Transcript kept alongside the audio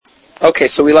Okay,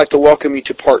 so we'd like to welcome you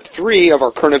to part 3 of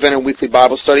our current event and weekly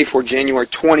Bible study for January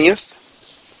 20th,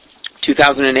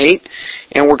 2008.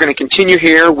 And we're going to continue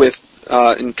here with,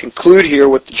 and conclude here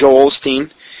with Joel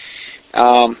Osteen.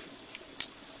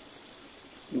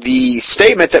 The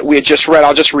statement that we had just read,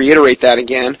 I'll just reiterate that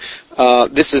again.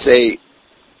 This is a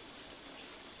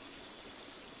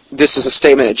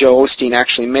statement that Joel Osteen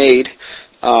actually made.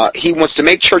 He wants to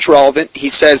make church relevant. He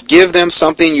says, give them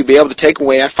something you'll be able to take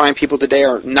away. I find people today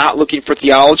are not looking for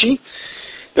theology.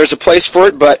 There's a place for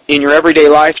it, but in your everyday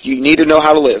life, you need to know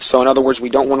how to live. So in other words, we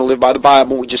don't want to live by the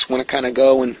Bible. We just want to kind of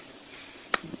go and,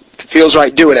 if it feels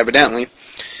right, do it, evidently.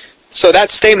 So that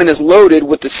statement is loaded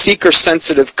with the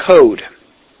seeker-sensitive code.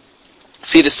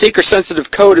 See, the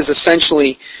seeker-sensitive code is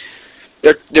essentially,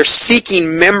 they're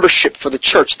seeking membership for the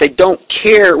church. They don't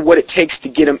care what it takes to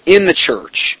get them in the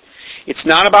church. It's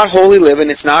not about holy living.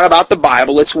 It's not about the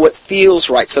Bible. It's what feels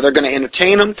right. So they're going to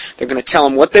entertain them. They're going to tell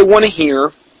them what they want to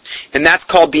hear. And that's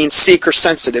called being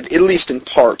seeker-sensitive, at least in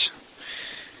part.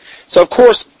 So, of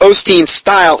course, Osteen's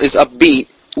style is upbeat.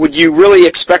 Would you really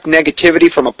expect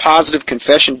negativity from a positive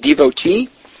confession devotee?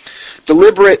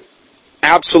 Deliberate,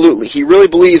 absolutely. He really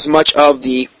believes much of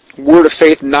the word of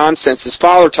faith nonsense his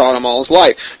father taught him all his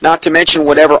life, not to mention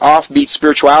whatever offbeat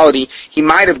spirituality he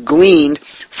might have gleaned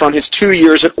from his 2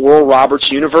 years at Oral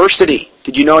Roberts University.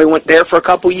 Did you know he went there for a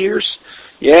couple years?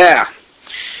 Yeah.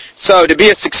 So to be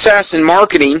a success in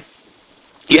marketing,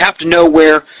 you have to know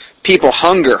where people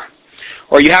hunger,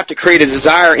 or you have to create a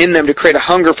desire in them to create a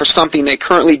hunger for something they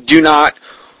currently do not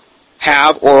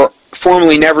have or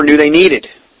formerly never knew they needed.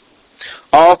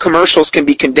 All commercials can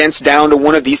be condensed down to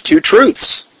one of these two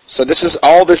truths. So this is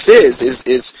all this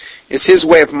is his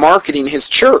way of marketing his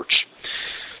church.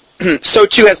 So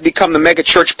too has become the mega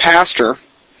church pastor.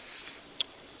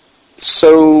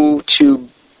 So to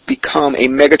become a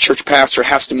mega church pastor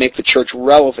has to make the church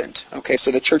relevant. Okay, so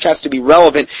the church has to be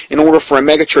relevant in order for a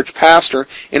mega church pastor,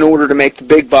 in order to make the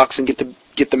big bucks and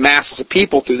get the masses of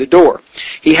people through the door.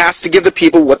 He has to give the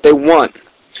people what they want.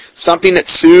 Something that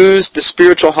soothes the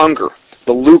spiritual hunger,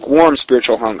 the lukewarm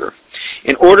spiritual hunger.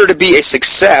 In order to be a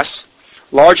success,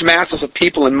 large masses of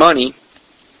people and money,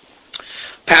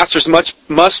 pastors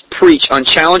must preach on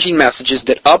challenging messages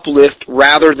that uplift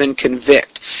rather than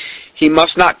convict. He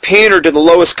must not pander to the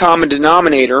lowest common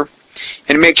denominator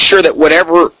and make sure that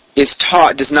whatever is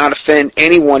taught does not offend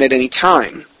anyone at any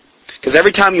time. Because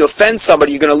every time you offend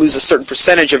somebody, you're going to lose a certain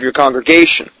percentage of your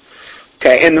congregation.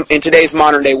 Okay, in today's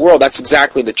modern day world, that's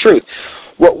exactly the truth.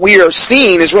 What we are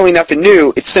seeing is really nothing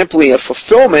new. It's simply a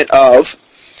fulfillment of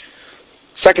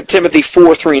 2 Timothy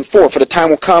 4:3 and 4. For the time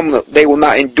will come that they will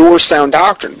not endure sound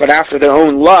doctrine, but after their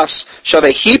own lusts shall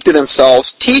they heap to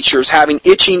themselves teachers having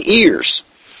itching ears.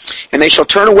 And they shall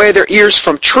turn away their ears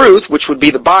from truth, which would be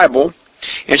the Bible,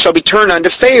 and shall be turned unto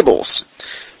fables.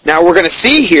 Now we're going to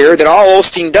see here that all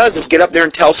Osteen does is get up there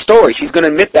and tell stories. He's going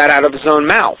to admit that out of his own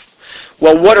mouth.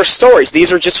 Well, what are stories?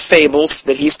 These are just fables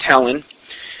that he's telling.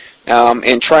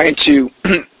 And trying to,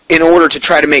 in order to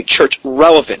try to make church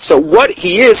relevant. So what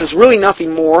he is really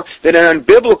nothing more than an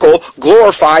unbiblical,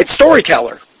 glorified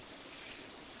storyteller.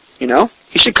 You know?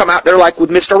 He should come out there like with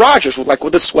Mr. Rogers,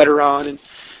 with a sweater on and,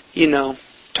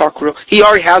 talk real. He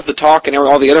already has the talk and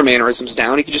all the other mannerisms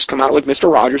down. He could just come out like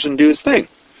Mr. Rogers and do his thing.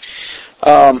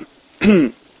 And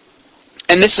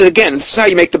this is how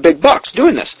you make the big bucks,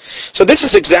 doing this. So this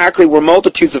is exactly where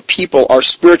multitudes of people are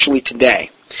spiritually today.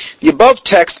 The above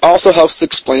text also helps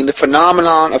explain the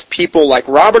phenomenon of people like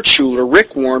Robert Schuller,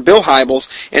 Rick Warren, Bill Hybels,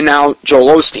 and now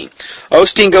Joel Osteen.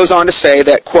 Osteen goes on to say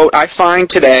that, quote, I find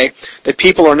today that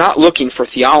people are not looking for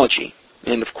theology,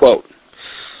 end of quote.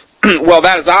 Well,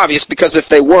 that is obvious, because if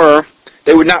they were,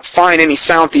 they would not find any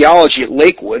sound theology at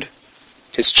Lakewood,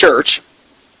 his church.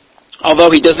 Although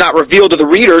he does not reveal to the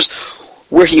readers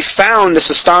where he found this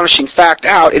astonishing fact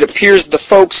out, it appears the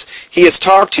folks he has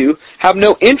talked to have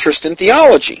no interest in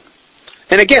theology.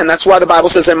 And again, that's why the Bible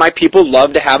says that my people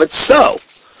love to have it so.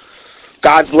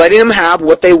 God's letting them have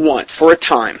what they want for a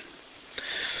time.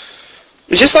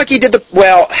 It's just like he did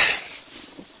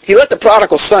he let the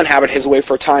prodigal son have it his way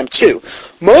for a time too.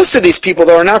 Most of these people,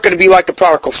 though, are not going to be like the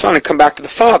prodigal son and come back to the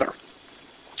Father.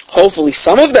 Hopefully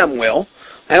some of them will.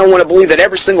 I don't want to believe that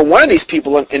every single one of these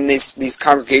people in these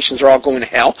congregations are all going to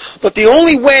hell. But the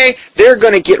only way they're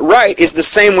going to get right is the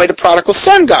same way the prodigal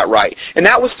son got right. And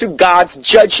that was through God's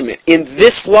judgment in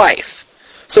this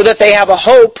life, so that they have a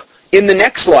hope in the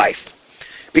next life.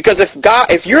 Because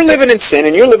if you're living in sin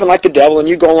and you're living like the devil and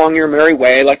you go along your merry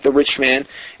way like the rich man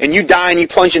and you die and you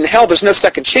plunge into hell, there's no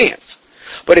second chance.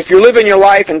 But if you're living your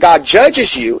life and God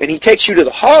judges you and He takes you to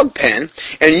the hog pen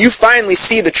and you finally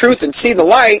see the truth and see the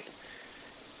light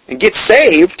and get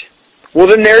saved, well,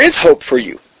 then there is hope for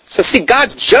you. So see,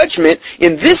 God's judgment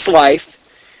in this life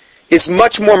is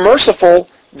much more merciful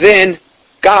than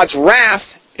God's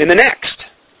wrath in the next,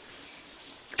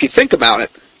 if you think about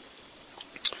it.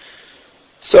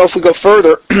 So if we go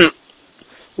further,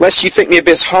 lest you think me a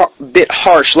bit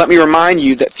harsh, let me remind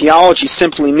you that theology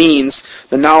simply means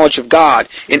the knowledge of God.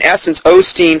 In essence,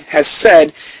 Osteen has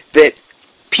said that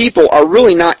people are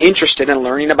really not interested in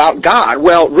learning about God.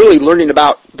 Well, really learning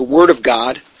about the Word of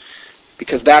God,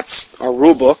 because that's our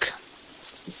rule book.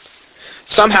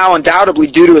 Somehow, undoubtedly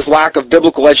due to his lack of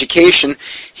biblical education,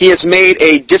 he has made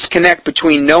a disconnect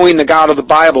between knowing the God of the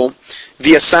Bible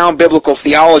via sound biblical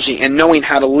theology and knowing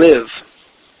how to live.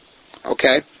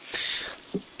 Okay?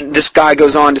 This guy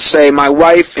goes on to say, my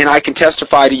wife and I can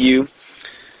testify to you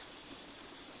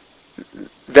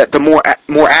that the more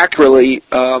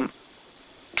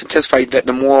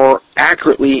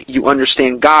accurately you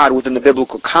understand God within the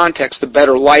biblical context, the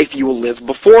better life you will live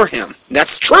before Him.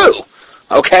 That's true.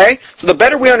 Okay? So the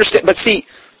better we understand, but see,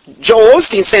 Joel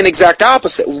Osteen's saying the exact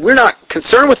opposite. We're not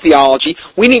concerned with theology.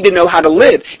 We need to know how to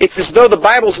live. It's as though the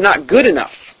Bible's not good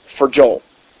enough for Joel.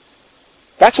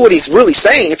 That's what he's really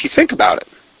saying if you think about it.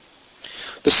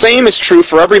 The same is true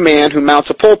for every man who mounts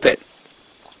a pulpit.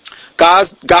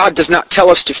 God does not tell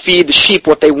us to feed the sheep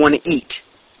what they want to eat.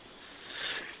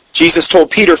 Jesus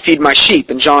told Peter, feed my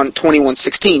sheep. In John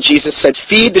 21:16, Jesus said,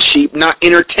 feed the sheep, not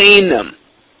entertain them.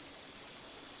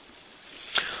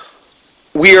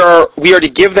 We are to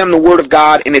give them the Word of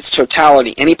God in its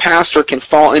totality. Any pastor can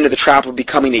fall into the trap of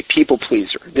becoming a people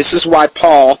pleaser. This is why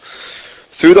Paul,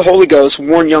 through the Holy Ghost,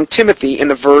 warned young Timothy in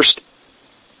the verse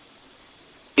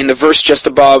just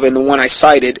above and the one I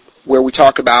cited, where we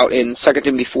talk about in 2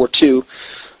 Timothy 4:2,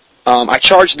 I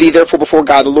charge thee therefore before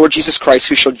God, the Lord Jesus Christ,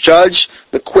 who shall judge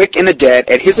the quick and the dead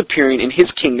at His appearing in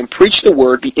His kingdom. Preach the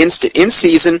word, be instant, in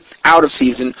season, out of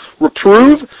season.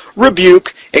 Reprove,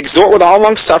 rebuke, exhort with all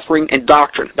longsuffering and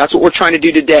doctrine. That's what we're trying to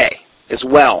do today, as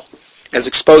well as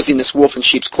exposing this wolf in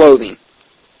sheep's clothing.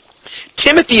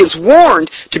 Timothy is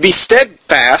warned to be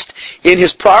steadfast in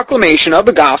his proclamation of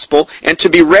the gospel and to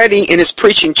be ready in his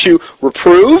preaching to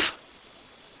reprove,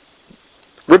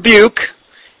 rebuke,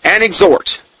 and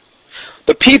exhort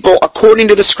the people according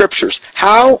to the Scriptures.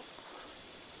 How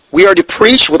we are to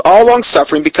preach with all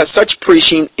longsuffering, because such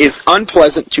preaching is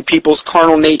unpleasant to people's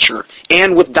carnal nature,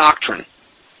 and with doctrine.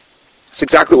 That's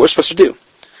exactly what we're supposed to do.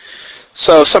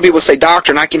 So some people say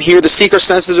doctrine. I can hear the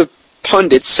seeker-sensitive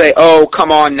pundits say, oh,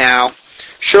 come on now.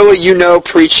 Surely you know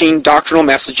preaching doctrinal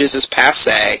messages is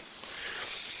passé.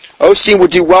 Osteen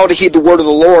would do well to heed the word of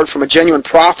the Lord from a genuine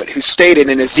prophet who stated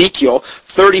in Ezekiel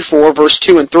 34, verse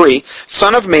 2 and 3,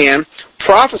 Son of man,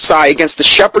 prophesy against the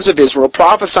shepherds of Israel,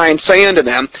 prophesy and say unto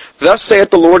them, Thus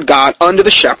saith the Lord God unto the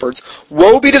shepherds,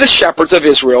 Woe be to the shepherds of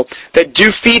Israel that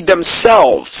do feed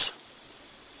themselves.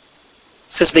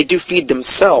 It says they do feed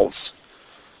themselves.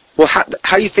 Well,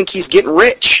 how do you think he's getting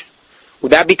rich?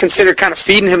 Would that be considered kind of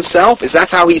feeding himself? Is that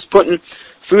how he's putting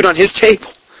food on his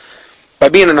table? By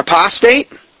being an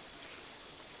apostate?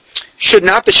 Should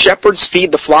not the shepherds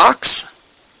feed the flocks?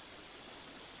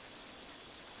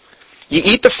 Ye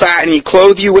eat the fat, and ye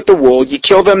clothe you with the wool. Ye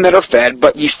kill them that are fed,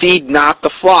 but ye feed not the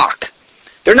flock.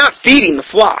 They're not feeding the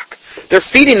flock. They're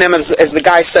feeding them, as the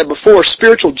guy said before,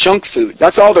 spiritual junk food.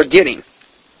 That's all they're getting.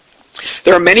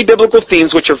 There are many biblical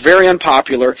themes which are very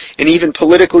unpopular and even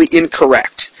politically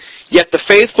incorrect. Yet the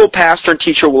faithful pastor and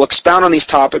teacher will expound on these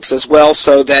topics as well,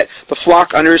 so that the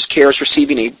flock under his care is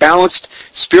receiving a balanced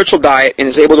spiritual diet and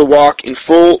is able to walk in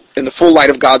the full light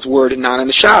of God's Word and not in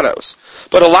the shadows.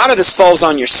 But a lot of this falls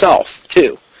on yourself,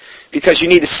 too, because you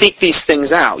need to seek these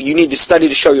things out. You need to study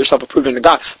to show yourself approved unto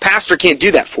God. Pastor can't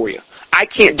do that for you. I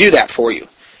can't do that for you.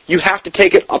 You have to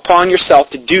take it upon yourself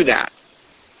to do that.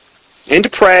 And to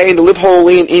pray and to live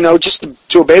holy and, just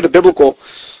to obey the biblical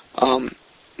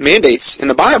mandates in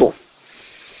the Bible.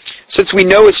 Since we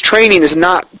know his training is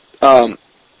not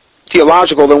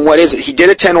theological, then what is it? He did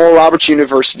attend Oral Roberts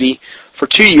University for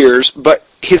 2 years, but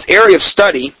his area of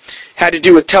study had to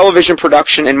do with television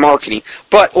production and marketing.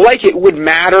 But like it would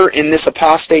matter in this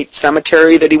apostate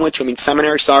seminary that he went to,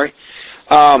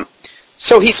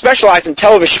 so he specialized in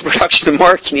television production and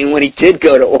marketing when he did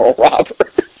go to Oral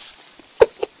Roberts.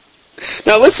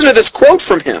 Now listen to this quote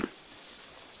from him.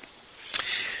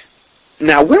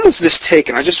 Now, when was this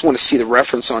taken? I just want to see the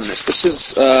reference on this. This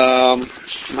is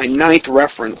my 9th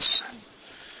reference.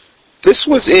 This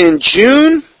was in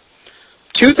June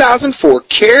 2004.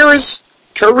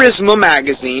 Charisma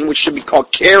magazine, which should be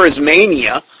called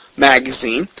Charismania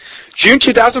magazine. June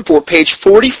 2004, page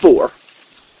 44.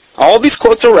 All these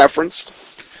quotes are referenced.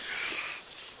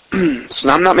 So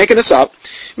I'm not making this up.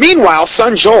 Meanwhile,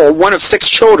 son Joel, one of 6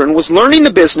 children, was learning the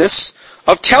business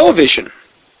of television.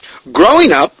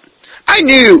 Growing up, I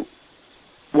knew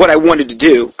what I wanted to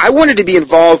do. I wanted to be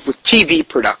involved with TV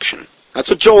production. That's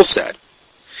what Joel said.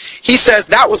 He says,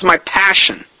 that was my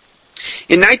passion.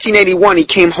 In 1981, he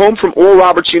came home from Oral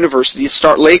Roberts University to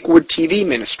start Lakewood TV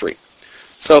ministry.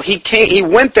 So he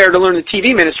went there to learn the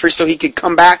TV ministry so he could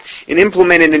come back and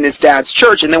implement it in his dad's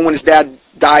church. And then when his dad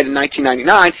died in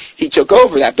 1999, he took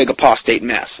over that big apostate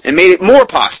mess and made it more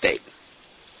apostate.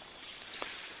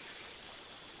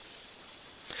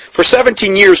 For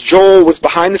 17 years, Joel was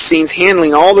behind the scenes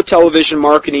handling all the television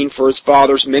marketing for his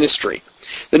father's ministry.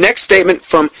 The next statement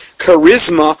from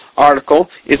Charisma article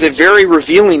is a very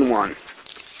revealing one.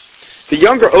 The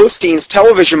younger Osteen's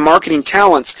television marketing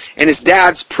talents and his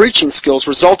dad's preaching skills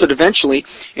resulted eventually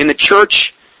in the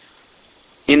churches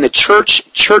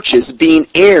being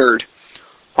aired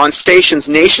on stations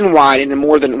nationwide and in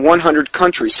more than 100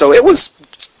 countries. So it was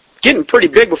getting pretty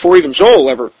big before even Joel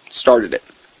ever started it.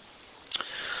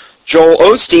 Joel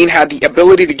Osteen had the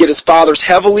ability to get his father's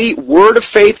heavily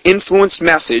word-of-faith influenced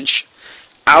message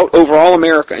out over all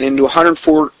America and into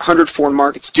 100 foreign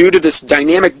markets. Due to this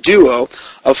dynamic duo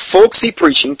of folksy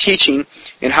preaching, teaching,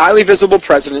 and highly visible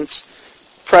presence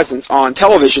on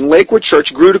television, Lakewood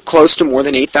Church grew to close to more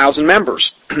than 8,000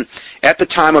 members at the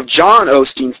time of John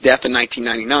Osteen's death in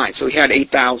 1999. So he had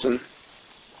 8,000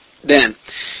 then.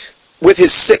 With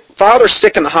his father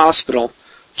sick in the hospital,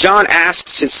 John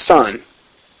asks his son,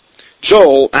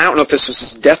 Joel, I don't know if this was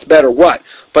his deathbed or what,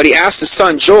 but he asked his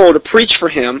son Joel to preach for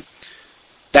him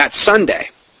that Sunday.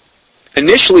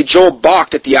 Initially, Joel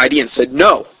balked at the idea and said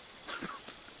no.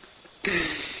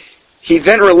 He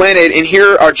then relented, and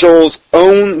here are Joel's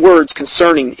own words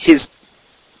concerning his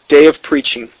day of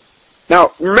preaching.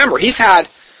 Now, remember, he's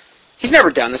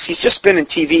never done this. He's just been in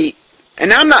TV.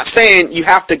 And I'm not saying you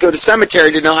have to go to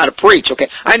seminary to know how to preach, okay?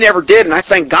 I never did, and I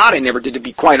thank God I never did, to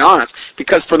be quite honest,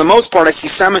 because for the most part, I see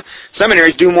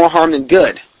seminaries do more harm than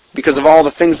good because of all the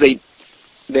things they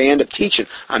end up teaching.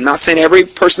 I'm not saying every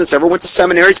person that's ever went to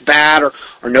seminary is bad or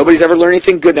nobody's ever learned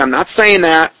anything good. I'm not saying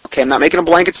that. Okay, I'm not making a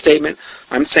blanket statement.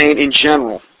 I'm saying in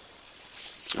general.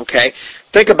 Okay?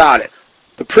 Think about it.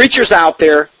 The preachers out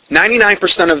there,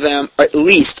 99% of them at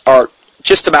least are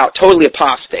just about totally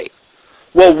apostate.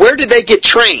 Well, where did they get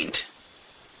trained?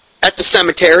 At the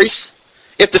cemeteries.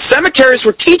 If the cemeteries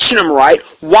were teaching them right,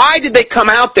 why did they come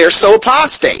out there so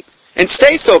apostate and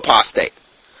stay so apostate?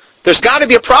 There's got to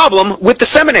be a problem with the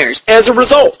seminaries as a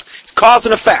result. It's cause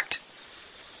and effect.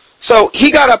 So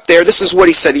he got up there. This is what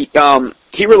he said.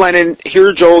 He relented. Here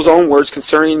are Joel's own words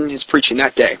concerning his preaching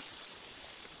that day.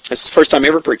 This is the first time I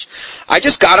ever preached. I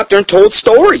just got up there and told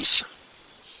stories.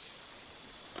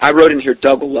 I wrote in here,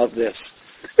 Doug will love this.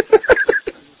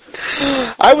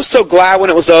 I was so glad when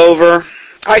it was over.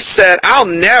 I said, I'll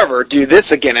never do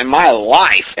this again in my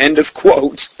life. End of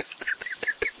quote.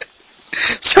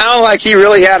 Sounded like he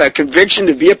really had a conviction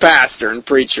to be a pastor and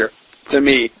preacher to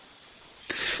me.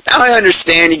 Now I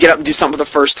understand you get up and do something for the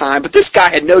first time, but this guy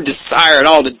had no desire at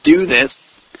all to do this.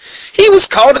 He was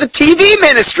called to the TV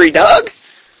ministry, Doug.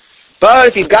 But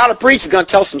if he's got to preach, he's going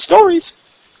to tell some stories.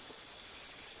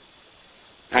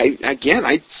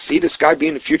 I see this guy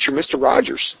being the future Mr.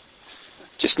 Rogers.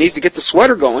 Just needs to get the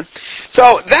sweater going.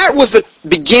 So that was the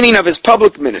beginning of his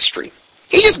public ministry.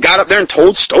 He just got up there and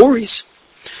told stories.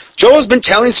 Joel's been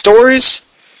telling stories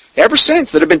ever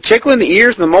since that have been tickling the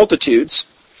ears of the multitudes.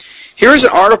 Here's an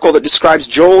article that describes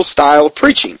Joel's style of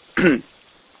preaching.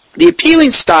 The appealing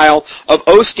style of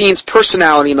Osteen's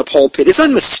personality in the pulpit is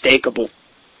unmistakable.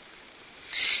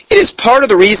 It is part of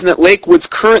the reason that Lakewood's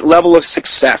current level of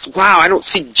success. Wow, I don't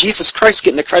see Jesus Christ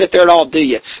getting the credit there at all, do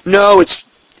you? No, it's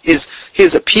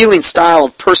his appealing style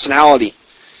of personality.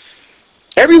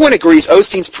 Everyone agrees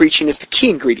Osteen's preaching is the key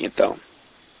ingredient, though.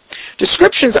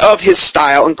 Descriptions of his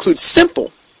style include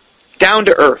simple,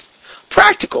 down-to-earth,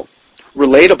 practical,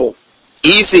 relatable,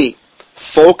 easy,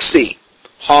 folksy,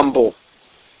 humble.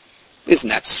 Isn't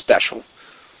that special?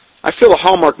 I feel a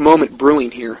Hallmark moment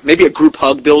brewing here. Maybe a group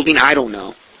hug building, I don't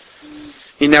know.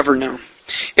 You never know.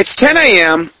 It's 10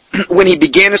 a.m. when he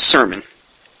began his sermon.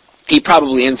 He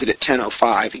probably ends it at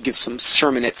 10:05. He gives some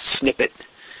sermonette snippet.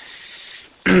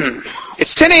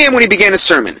 It's 10 a.m. when he began his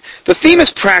sermon. The theme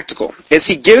is practical, as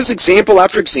he gives example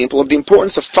after example of the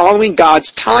importance of following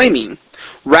God's timing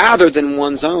rather than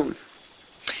one's own.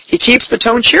 He keeps the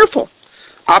tone cheerful,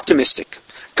 optimistic.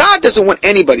 God doesn't want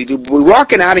anybody to be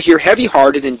walking out of here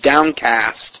heavy-hearted and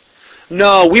downcast.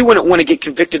 No, we wouldn't want to get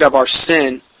convicted of our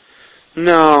sin.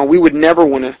 No, we would never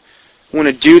want to want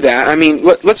to do that. I mean,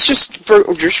 let's just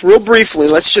real briefly,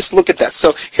 let's just look at that.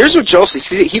 So here's what Joel says.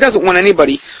 He doesn't want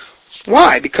anybody.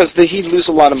 Why? Because he'd lose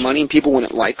a lot of money and people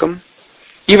wouldn't like him.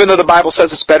 Even though the Bible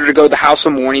says it's better to go to the house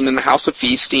of mourning than the house of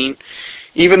feasting.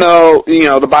 Even though,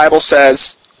 the Bible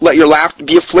says, let your laughter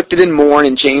be afflicted and mourn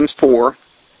in James 4,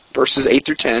 verses 8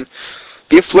 through 10.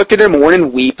 Be afflicted and mourn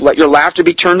and weep. Let your laughter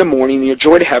be turned to mourning and your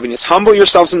joy to heaviness. Humble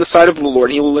yourselves in the sight of the Lord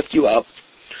and He will lift you up.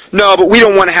 No, but we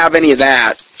don't want to have any of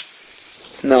that.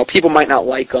 No, people might not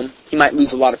like him. He might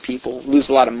lose a lot of people, lose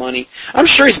a lot of money. I'm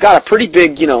sure he's got a pretty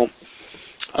big,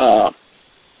 a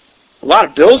lot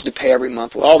of bills to pay every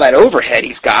month with all that overhead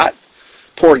he's got.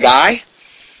 Poor guy.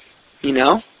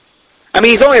 I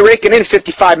mean, he's only raking in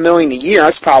 $55 million a year.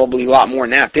 That's probably a lot more than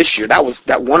that this year.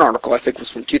 That one article, I think,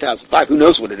 was from 2005. Who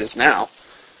knows what it is now?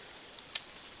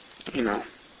 He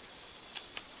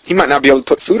might not be able to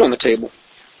put food on the table.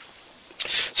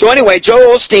 So anyway,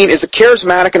 Joel Osteen is a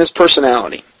charismatic in his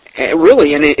personality.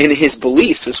 Really, in his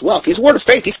beliefs as well. If he's a word of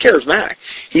faith, he's charismatic.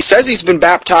 He says he's been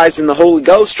baptized in the Holy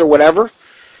Ghost or whatever.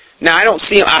 Now, I don't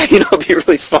see him, it'd be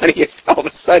really funny if all of a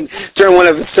sudden, during one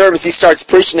of his sermons, he starts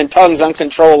preaching in tongues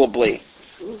uncontrollably.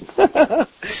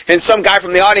 And some guy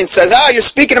from the audience says, you're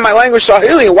speaking in my language,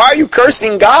 Swahili. Why are you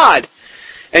cursing God?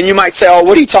 And you might say,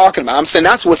 what are you talking about? I'm saying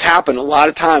that's what's happened a lot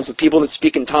of times with people that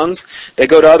speak in tongues. They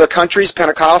go to other countries,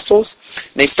 Pentecostals,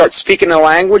 and they start speaking a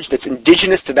language that's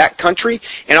indigenous to that country,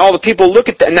 and all the people look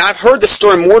at that. And I've heard this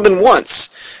story more than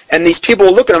once. And these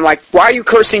people look at them like, why are you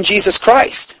cursing Jesus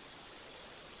Christ?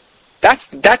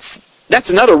 That's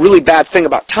another really bad thing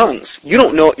about tongues. You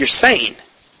don't know what you're saying.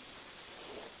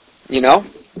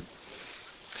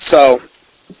 So,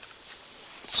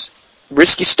 it's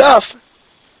risky stuff.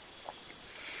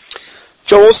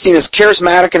 Joel Osteen is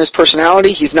charismatic in his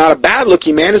personality. He's not a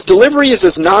bad-looking man. His delivery is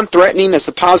as non-threatening as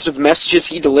the positive messages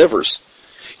he delivers.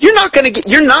 You're not going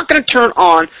to turn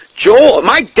on Joel,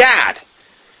 my dad,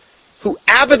 who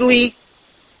avidly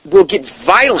will get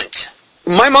violent.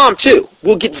 My mom, too,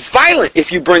 will get violent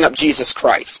if you bring up Jesus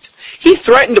Christ. He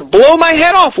threatened to blow my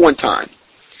head off one time.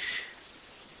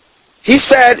 He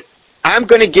said, I'm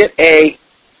going to get a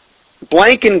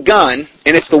blanking gun,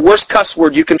 and it's the worst cuss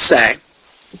word you can say,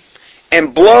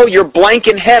 and blow your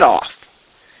blanking head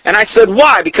off. And I said,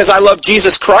 why? Because I love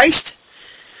Jesus Christ?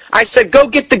 I said, go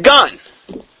get the gun.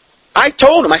 I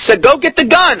told him, I said, go get the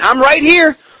gun. I'm right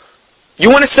here. You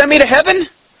want to send me to heaven?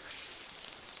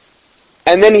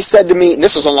 And then he said to me, and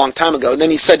this was a long time ago, and then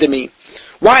he said to me,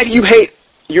 why do you hate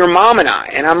your mom and I?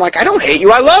 And I'm like, I don't hate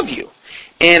you, I love you.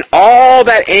 And all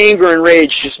that anger and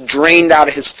rage just drained out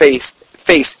of his face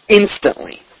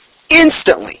instantly.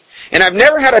 Instantly. And I've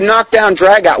never had a knockdown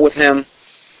drag out with him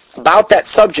about that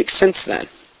subject since then.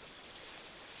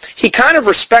 He kind of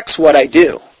respects what I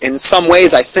do, in some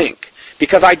ways I think,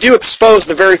 because I do expose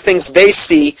the very things they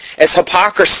see as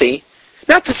hypocrisy.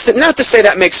 Not to say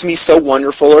that makes me so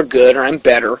wonderful or good or I'm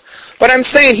better, but I'm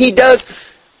saying he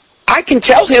does. I can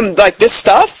tell him like this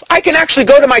stuff. I can actually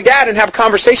go to my dad and have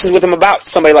conversations with him about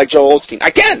somebody like Joel Osteen.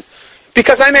 I can.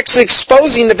 Because I'm actually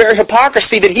exposing the very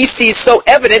hypocrisy that he sees so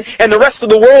evident and the rest of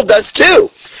the world does too.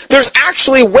 There's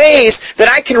actually ways that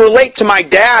I can relate to my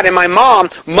dad and my mom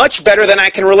much better than I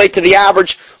can relate to the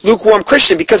average lukewarm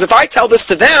Christian. Because if I tell this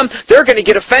to them, they're going to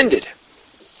get offended.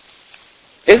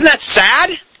 Isn't that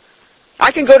sad?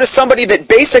 I can go to somebody that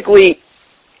basically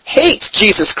hates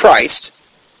Jesus Christ,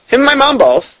 him and my mom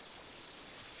both,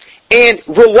 and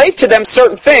relate to them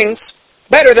certain things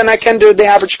better than I can to the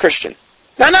average Christian.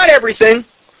 Now, not everything,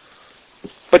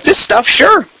 but this stuff,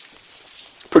 sure.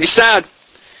 Pretty sad.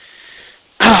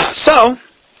 So,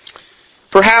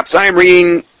 perhaps I am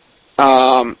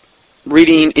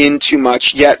reading in too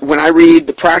much, yet when I read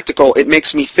the practical, it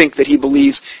makes me think that he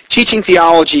believes teaching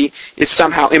theology is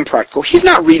somehow impractical. He's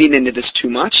not reading into this too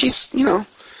much. He's, The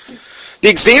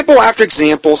example after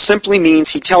example simply means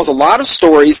he tells a lot of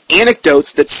stories,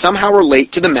 anecdotes that somehow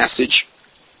relate to the message,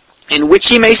 in which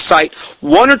he may cite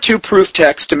one or two proof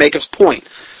texts to make his point.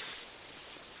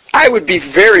 I would be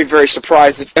very, very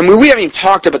surprised if, and we haven't even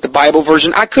talked about the Bible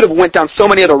version. I could have went down so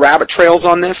many other rabbit trails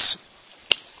on this.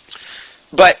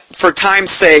 But for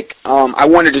time's sake, I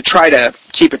wanted to try to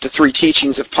keep it to 3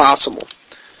 teachings if possible.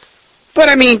 But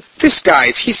I mean, this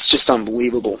guy's, he's just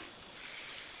unbelievable.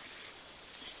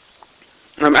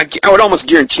 I would almost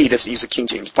guarantee he doesn't use the King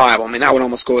James Bible. I mean, that would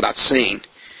almost go without saying.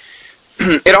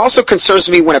 It also concerns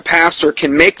me when a pastor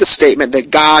can make the statement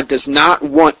that God does not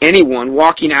want anyone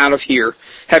walking out of here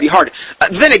heavy-hearted.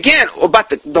 Then again, about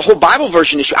the whole Bible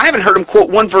version issue, I haven't heard him quote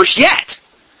one verse yet.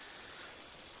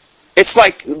 It's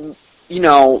like,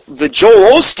 the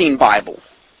Joel Osteen Bible,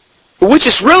 which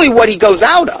is really what he goes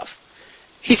out of.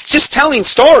 He's just telling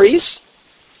stories.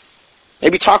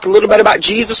 Maybe talk a little bit about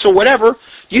Jesus or whatever.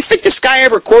 You think this guy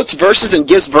ever quotes verses and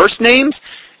gives verse names?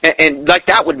 And like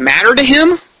that would matter to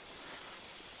him?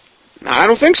 I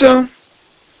don't think so.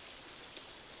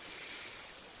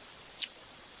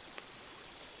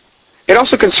 It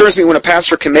also concerns me when a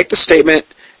pastor can make the statement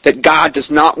that God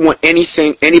does not want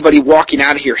anybody walking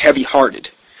out of here heavy-hearted.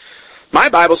 My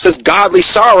Bible says, godly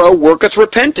sorrow worketh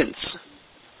repentance.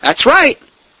 That's right.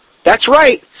 That's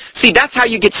right. See, that's how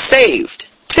you get saved.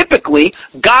 Typically,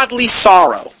 godly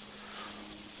sorrow.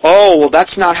 Oh, well,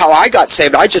 that's not how I got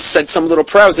saved. I just said some little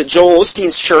prayer. I was at Joel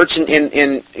Osteen's church, and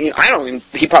I don't even,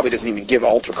 he probably doesn't even give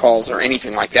altar calls or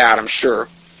anything like that, I'm sure.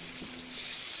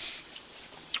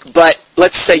 But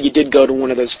let's say you did go to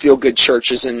one of those feel-good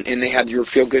churches, and they had your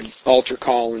feel-good altar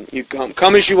call, and you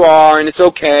come as you are, and it's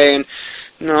okay, and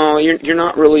no, you're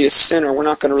not really a sinner. We're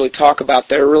not going to really talk about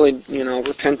that. Really,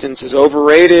 repentance is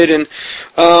overrated, and,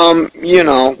 we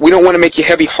don't want to make you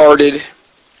heavy-hearted.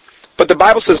 But the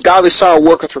Bible says, godly sorrow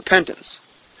worketh repentance.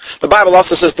 The Bible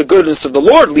also says, the goodness of the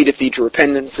Lord leadeth thee to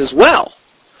repentance as well.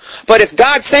 But if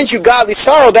God sends you godly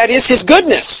sorrow, that is His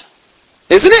goodness.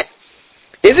 Isn't it?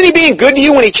 Isn't He being good to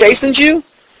you when He chastens you?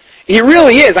 He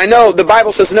really is. I know the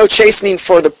Bible says no chastening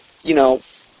for the,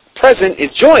 present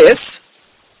is joyous.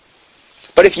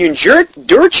 But if you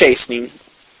endure chastening,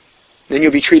 then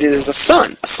you'll be treated as a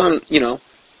son. A son,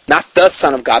 not the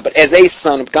Son of God, but as a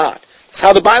son of God. That's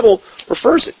how the Bible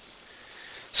refers it.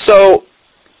 So,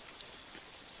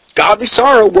 godly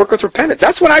sorrow worketh repentance.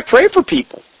 That's what I pray for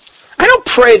people. I don't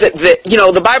pray that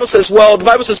the Bible says,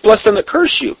 bless them that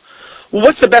curse you. Well,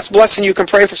 what's the best blessing you can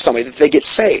pray for somebody? That they get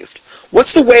saved.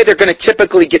 What's the way they're going to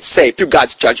typically get saved? Through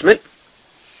God's judgment.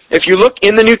 If you look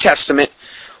in the New Testament,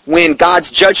 when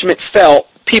God's judgment fell,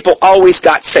 people always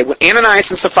got saved. When Ananias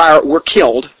and Sapphira were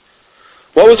killed,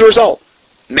 what was the result?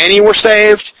 Many were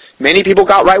saved. Many people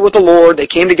got right with the Lord. They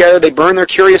came together. They burned their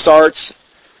curious arts.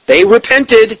 They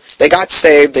repented. They got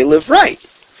saved. They lived right.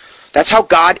 That's how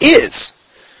God is.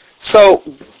 So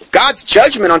God's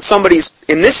judgment on somebody's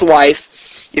in this life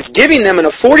is giving them and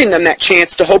affording them that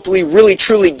chance to hopefully really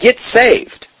truly get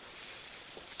saved.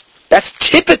 That's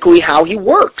typically how He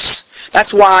works.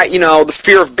 That's why, the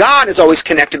fear of God is always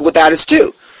connected with that as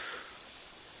too.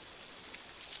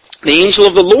 The angel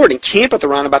of the Lord encampeth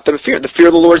around about them fear. The fear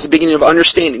of the Lord is the beginning of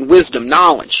understanding, wisdom,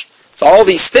 knowledge. It's all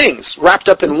these things wrapped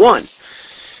up in one.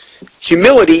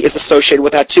 Humility is associated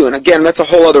with that too. And again, that's a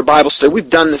whole other Bible study. We've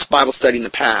done this Bible study in the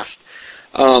past,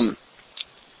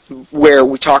 where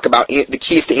we talk about the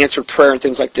keys to answered prayer and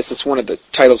things like this. It's one of the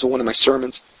titles of one of my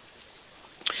sermons.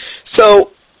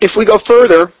 So, if we go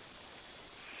further,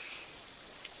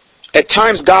 at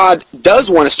times God does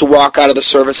want us to walk out of the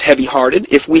service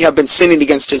heavy-hearted. If we have been sinning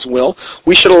against His will,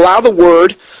 we should allow the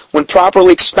Word, when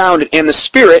properly expounded, and the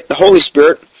Spirit, the Holy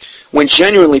Spirit, when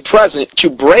genuinely present, to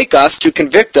break us, to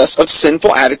convict us of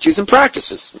sinful attitudes and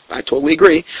practices. I totally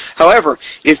agree. However,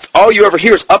 if all you ever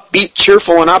hear is upbeat,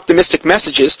 cheerful, and optimistic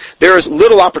messages, there is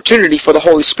little opportunity for the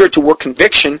Holy Spirit to work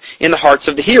conviction in the hearts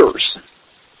of the hearers.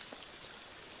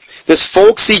 This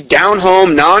folksy,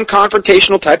 down-home,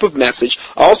 non-confrontational type of message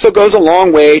also goes a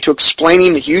long way to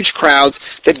explaining the huge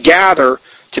crowds that gather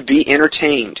to be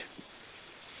entertained.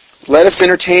 Let us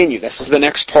entertain you. This is the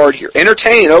next part here.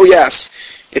 Entertain, oh yes.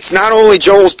 It's not only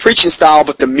Joel's preaching style,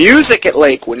 but the music at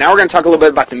Lakewood. Now we're going to talk a little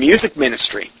bit about the music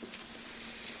ministry.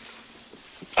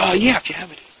 Yeah, if you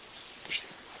have it.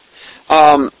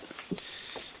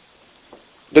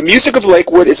 The music of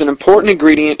Lakewood is an important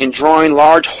ingredient in drawing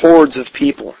large hordes of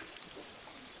people.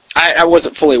 I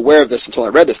wasn't fully aware of this until I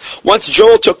read this. Once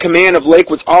Joel took command of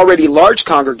Lakewood's already large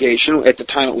congregation, at the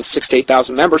time it was 6,000 to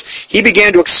 8,000 members, he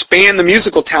began to expand the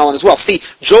musical talent as well. See,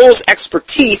 Joel's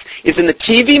expertise is in the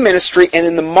TV ministry and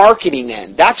in the marketing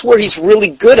end. That's where he's really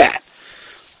good at.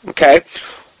 Okay?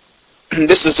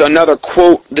 This is another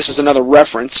quote, this is another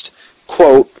referenced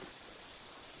quote.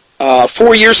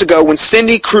 4 years ago, when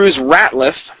Cindy Cruz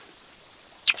Ratliff,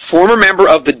 former member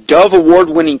of the Dove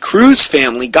Award-winning Cruz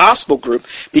Family Gospel Group,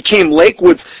 became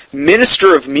Lakewood's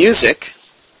Minister of Music.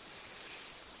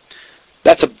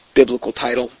 That's a biblical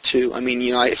title, too. I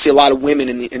mean, I see a lot of women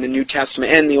in the New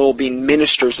Testament and the Old being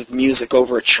ministers of music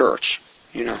over a church,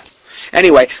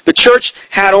 Anyway, the church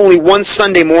had only one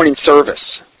Sunday morning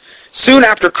service. Soon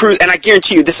after Cruz, and I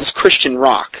guarantee you this is Christian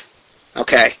rock,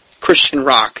 okay? Christian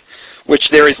rock, which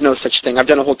there is no such thing. I've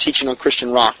done a whole teaching on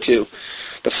Christian rock, too.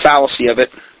 The fallacy of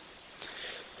it.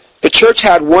 The church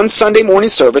had one Sunday morning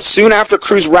service. Soon after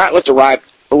Cruz Ratliff arrived,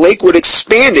 Lakewood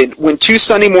expanded when 2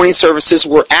 Sunday morning services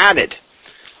were added.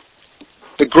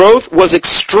 The growth was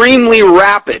extremely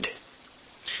rapid.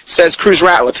 says Cruz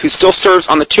Ratliff, who still serves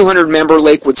on the 200-member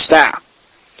Lakewood staff.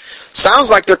 Sounds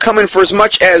like they're coming for as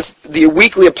much as the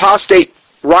weekly apostate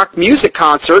rock music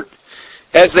concert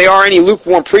as they are any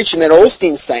lukewarm preaching that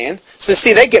Osteen's saying. So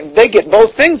see, they get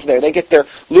both things there. They get their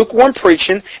lukewarm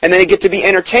preaching, and then they get to be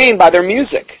entertained by their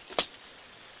music.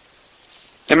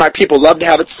 And my people love to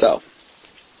have it so.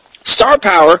 Star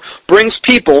power brings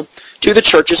people to the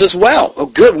churches as well. Oh,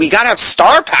 good. We got to have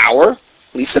star power.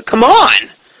 Lisa, come on.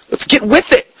 Let's get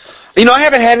with it. You know, I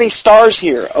haven't had any stars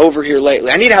over here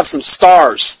lately. I need to have some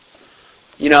stars.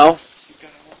 You know?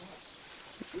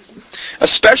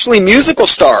 Especially musical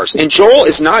stars. And Joel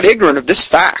is not ignorant of this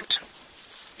fact.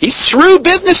 He's a shrewd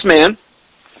businessman.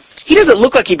 He doesn't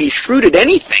look like he'd be shrewd at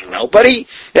anything, though. But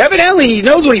evidently he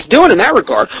knows what he's doing in that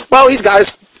regard. Well, he's got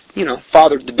his,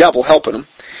 father, the devil, helping him.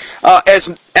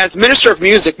 As Minister of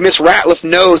Music, Miss Ratliff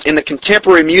knows in the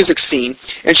contemporary music scene,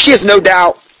 and she has no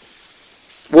doubt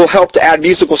will help to add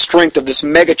musical strength of this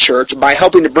mega church by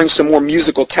helping to bring some more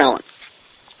musical talent.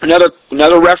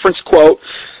 Another reference quote,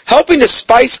 helping to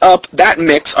spice up that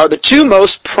mix are the two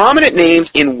most prominent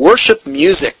names in worship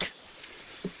music.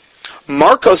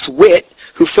 Marcos Witt,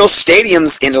 who fills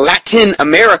stadiums in Latin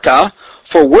America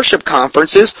for worship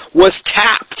conferences, was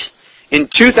tapped in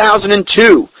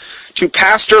 2002 to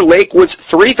pastor Lakewood's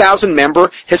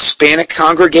 3,000-member Hispanic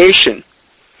congregation.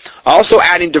 Also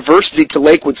adding diversity to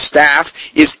Lakewood's staff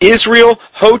is Israel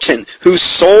Houghton, whose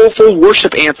soulful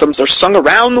worship anthems are sung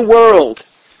around the world.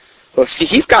 Well, see,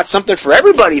 he's got something for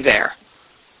everybody there.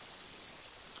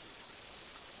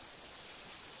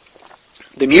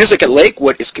 The music at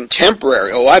Lakewood is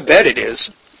contemporary. Oh, I bet it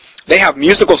is. They have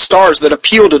musical stars that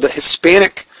appeal to the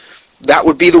Hispanic. That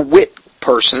would be the Witt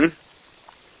person.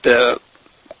 Let's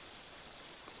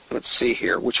see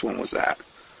here. Which one was that?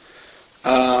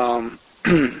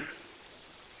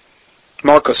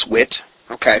 Marcos Witt.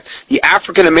 Okay. The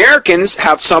African Americans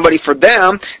have somebody for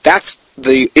them. That's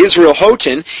the Israel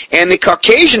Houghton. And the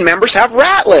Caucasian members have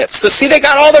Ratliff. So see, they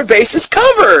got all their bases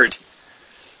covered.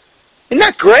 Isn't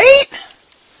that great?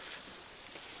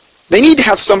 They need to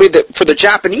have somebody that for the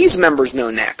Japanese members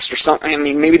know next, or something. I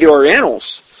mean, maybe the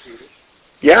Orientals.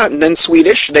 Yeah, and then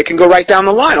Swedish. They can go right down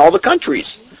the line, all the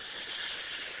countries.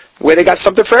 Where they got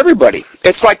something for everybody.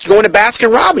 It's like going to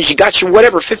Baskin Robbins. You got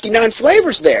your 59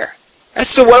 flavors there.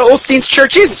 That's what Osteen's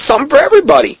church is. It's something for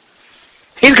everybody.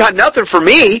 He's got nothing for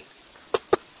me.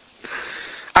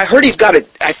 I heard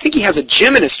I think he has a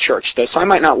gym in his church, though, so I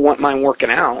might not want mine working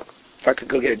out if I could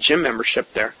go get a gym membership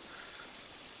there.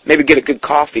 Maybe get a good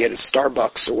coffee at his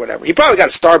Starbucks or whatever. He probably got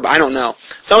a Starbucks. I don't know.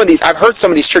 I've heard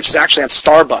some of these churches actually have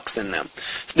Starbucks in them.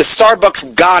 So the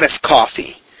Starbucks Goddess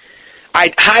coffee.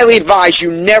 I highly advise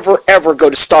you never, ever go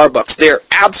to Starbucks. They're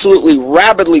absolutely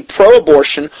rabidly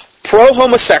pro-abortion,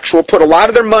 pro-homosexual, put a lot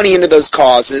of their money into those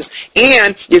causes,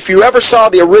 and if you ever saw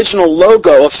the original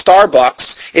logo of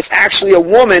Starbucks, it's actually a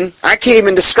woman. I can't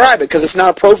even describe it because it's not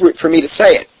appropriate for me to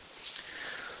say it.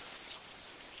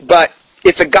 But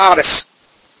it's a goddess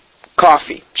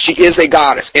coffee. She is a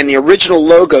goddess. And the original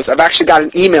logos, I've actually got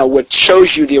an email which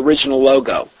shows you the original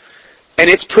logo. And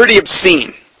it's pretty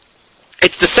obscene.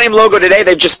 It's the same logo today,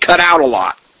 they've just cut out a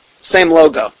lot. Same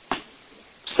logo.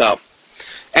 So,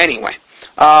 anyway.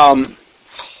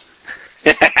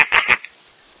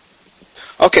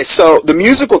 Okay, so the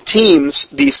musical teams,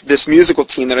 this musical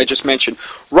team that I just mentioned,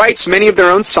 writes many of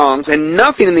their own songs, and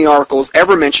nothing in the article is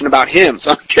ever mentioned about hymns.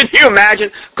 So, can you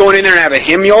imagine going in there and have a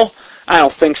hymnal? I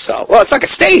don't think so. Well, it's like a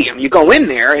stadium. You go in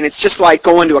there, and it's just like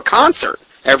going to a concert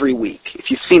every week. If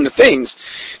you've seen the things,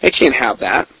 they can't have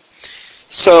that.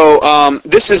 So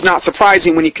this is not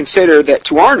surprising when you consider that,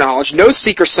 to our knowledge, no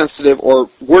seeker-sensitive or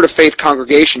Word of Faith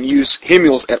congregation use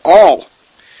hymnals at all.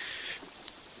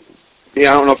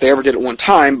 Yeah, I don't know if they ever did at one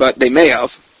time, but they may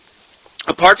have.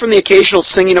 Apart from the occasional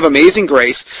singing of Amazing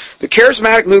Grace, the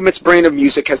charismatic movement's brand of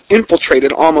music has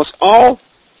infiltrated almost all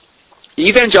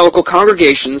evangelical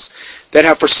congregations that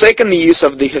have forsaken the use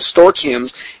of the historic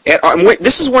hymns.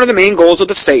 This is one of the main goals of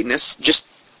the Satanists. Just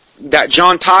that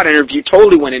John Todd interview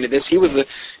totally went into this. He was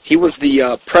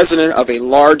the president of a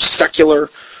large secular,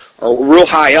 or real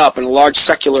high up in a large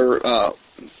secular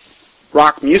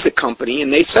rock music company,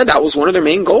 and they said that was one of their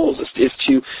main goals, is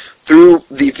to, through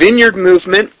the Vineyard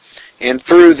movement and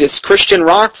through this Christian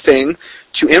rock thing,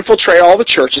 to infiltrate all the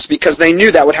churches, because they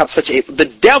knew that would have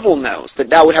the devil knows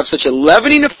that would have such a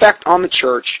leavening effect on the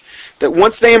church, that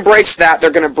once they embrace that,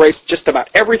 they're going to embrace just about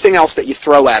everything else that you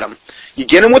throw at them. You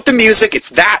get them with the music, it's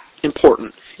that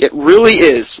important. It really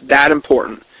is that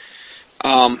important.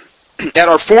 At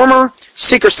our former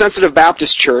seeker-sensitive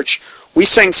Baptist church, we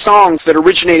sang songs that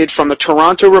originated from the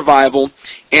Toronto Revival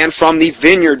and from the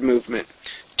Vineyard movement.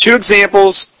 Two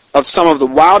examples of some of the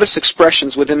wildest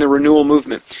expressions within the renewal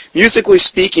movement. Musically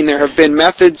speaking, there is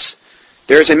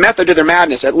a method to their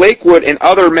madness. At Lakewood and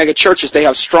other mega churches, they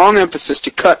have strong emphasis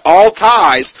to cut all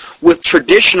ties with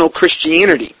traditional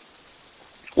Christianity,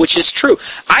 which is true.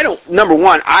 Number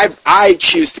one, I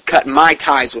choose to cut my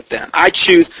ties with them. I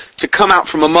choose to come out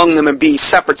from among them and be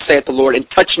separate, saith the Lord, and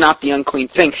touch not the unclean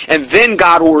thing, and then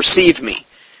God will receive me.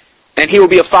 And he will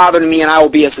be a father to me, and I will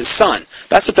be as his son.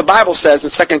 That's what the Bible says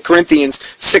in 2 Corinthians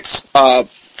 6,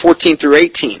 14 through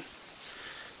 18.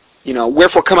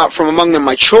 Wherefore come out from among them,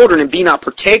 my children, and be not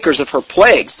partakers of her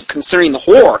plagues, concerning the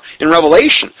whore in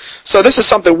Revelation. So this is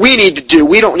something we need to do.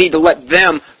 We don't need to let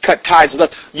them cut ties with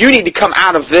us. You need to come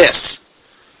out of this.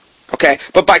 Okay?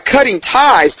 But by cutting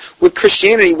ties with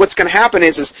Christianity, what's going to happen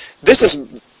is this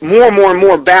is more and more and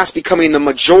more vast becoming the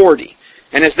majority.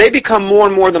 And as they become more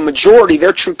and more the majority,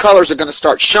 their true colors are going to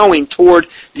start showing toward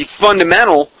the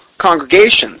fundamental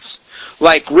congregations.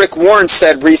 Like Rick Warren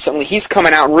said recently, he's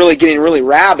coming out and getting really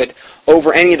rabid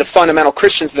over any of the fundamental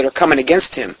Christians that are coming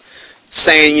against him.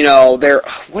 Saying,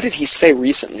 what did he say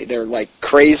recently? They're like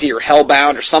crazy or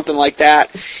hellbound or something like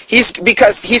that.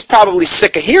 Because he's probably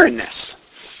sick of hearing this.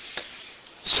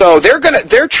 So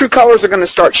their true colors are going to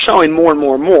start showing more and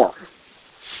more and more.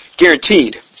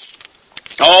 Guaranteed.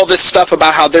 All this stuff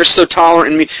about how they're so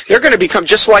tolerant, and they're going to become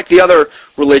just like the other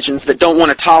religions that don't want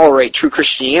to tolerate true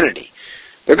Christianity.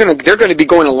 They're going to be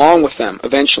going along with them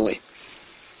eventually.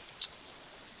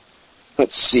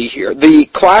 Let's see here. The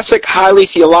classic, highly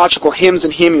theological hymns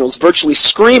and hymnals virtually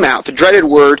scream out the dreaded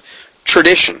word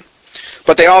tradition.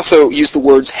 But they also use the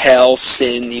words hell,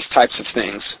 sin, these types of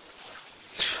things.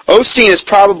 Osteen is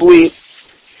probably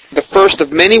the first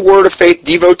of many Word of Faith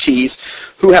devotees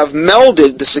who have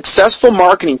melded the successful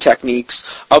marketing techniques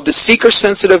of the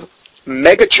seeker-sensitive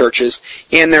megachurches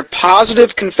and their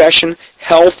positive confession,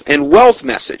 health, and wealth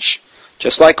message,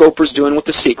 just like Oprah's doing with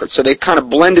The Secret. So they've kind of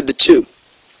blended the two.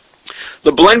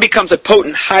 The blend becomes a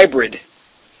potent hybrid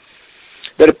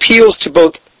that appeals to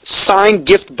both sign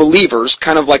gift believers,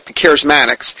 kind of like the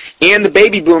charismatics, and the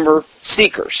baby boomer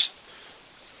seekers.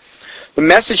 The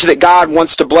message that God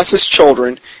wants to bless His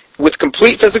children with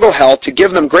complete physical health, to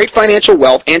give them great financial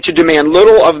wealth, and to demand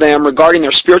little of them regarding their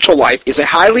spiritual life is a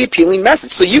highly appealing message.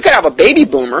 So you could have a baby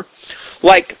boomer,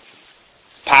 like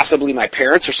possibly my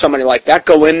parents or somebody like that,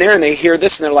 go in there and they hear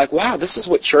this and they're like, wow, this is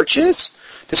what church is?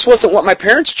 This wasn't what my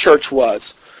parents' church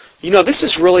was. This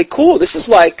is really cool. This is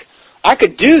like, I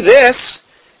could do this.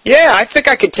 Yeah, I think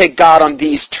I could take God on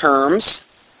these terms.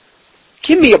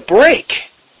 Give me a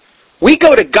break. We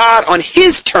go to God on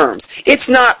His terms. It's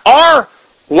not our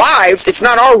lives, it's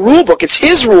not our rule book, it's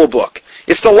His rule book.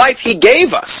 It's the life He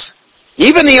gave us,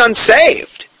 even the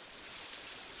unsaved.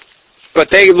 But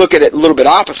they look at it a little bit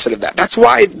opposite of that. That's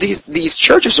why these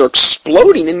churches are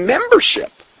exploding in membership.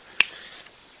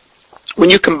 When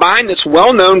you combine this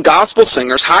well-known gospel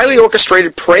singers, highly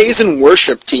orchestrated praise and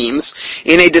worship teams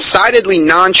in a decidedly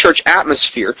non-church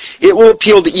atmosphere, it will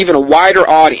appeal to even a wider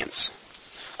audience.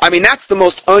 I mean, that's the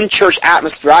most unchurched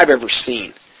atmosphere I've ever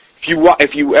seen.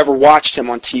 If you ever watched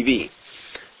him on TV.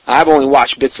 I've only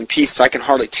watched bits and pieces. I can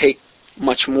hardly take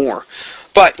much more.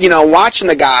 But, watching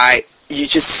the guy, you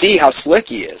just see how slick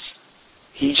he is.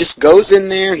 He just goes in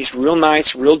there. He's real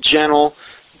nice, real gentle.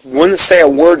 Wouldn't say a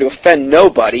word to offend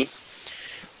nobody.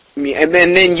 And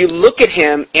then you look at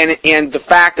him, and the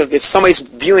fact of if somebody's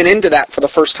viewing into that for the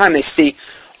first time, they see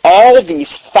all of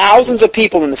these thousands of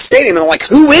people in the stadium, and they're like,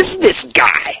 who is this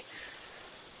guy?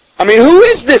 I mean, who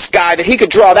is this guy that he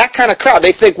could draw that kind of crowd?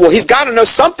 They think, well, he's got to know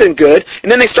something good.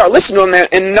 And then they start listening to him,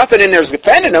 and nothing in there is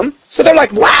offending them. So they're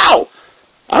like, wow,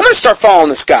 I'm going to start following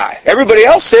this guy. Everybody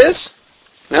else is.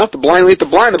 Now, if the blind lead the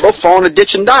blind, they both fall in a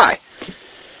ditch and die.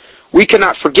 We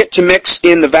cannot forget to mix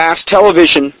in the vast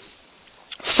television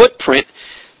footprint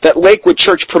that Lakewood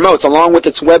Church promotes, along with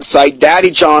its website. Daddy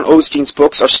John Osteen's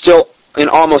books are still in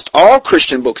almost all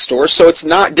Christian bookstores, so it's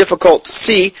not difficult to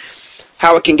see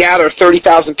how it can gather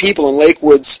 30,000 people in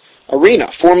Lakewood's arena,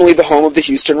 formerly the home of the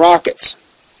Houston Rockets.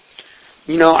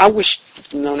 I wish,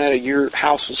 Nonetta, your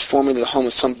house was formerly the home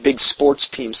of some big sports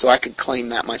team so I could claim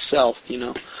that myself,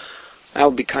 That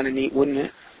would be kind of neat, wouldn't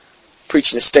it?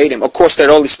 Preaching a stadium. Of course,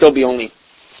 there'd still be only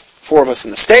 4 of us in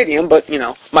the stadium, but,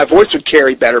 my voice would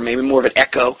carry better, maybe more of an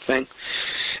echo thing.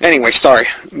 Anyway, sorry.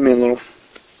 I'm being a little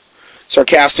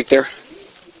sarcastic there.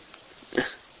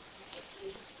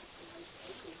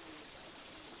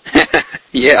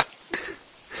 Yeah.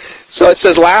 So it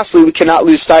says, lastly, we cannot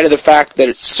lose sight of the fact that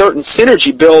a certain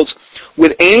synergy builds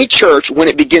with any church when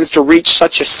it begins to reach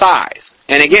such a size.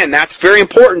 And again, that's very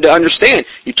important to understand.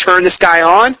 You turn this guy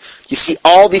on, you see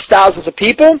all these thousands of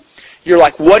people, You're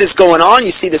like, what is going on?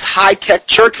 You see this high-tech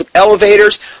church with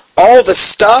elevators. All the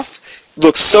stuff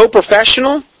looks so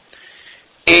professional.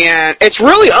 And it's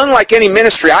really unlike any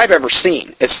ministry I've ever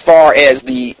seen as far as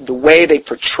the way they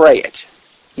portray it.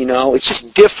 You know, it's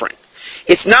just different.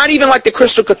 It's not even like the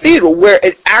Crystal Cathedral where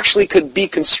it actually could be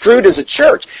construed as a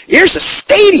church. Here's a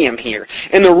stadium here,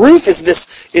 and the roof is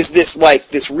this like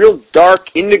this real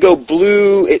dark indigo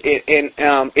blue, and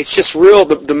it's just real.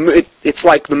 It's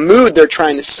like the mood they're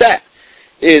trying to set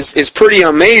is pretty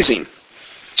amazing.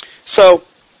 So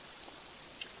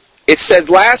it says,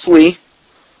 lastly,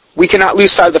 we cannot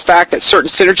lose sight of the fact that certain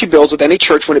synergy builds with any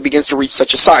church when it begins to reach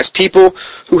such a size. People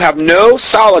who have no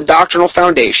solid doctrinal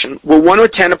foundation will want to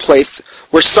attend a place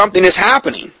where something is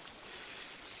happening.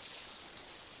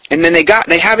 And then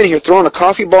they have in here throwing a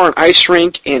coffee bar, an ice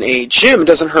rink, and a gym. It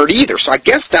doesn't hurt either. So I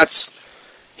guess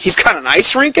he's got an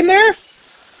ice rink in there?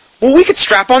 Well, we could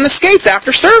strap on the skates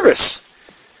after service.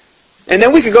 And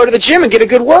then we could go to the gym and get a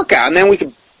good workout. And then we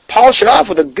could polish it off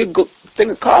with a good thing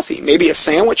of coffee, maybe a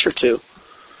sandwich or two.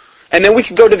 And then we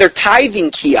could go to their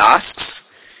tithing kiosks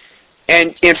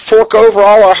and fork over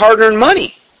all our hard-earned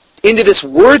money into this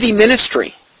worthy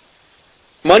ministry.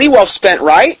 Money well spent,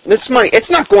 right? This money,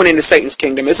 it's not going into Satan's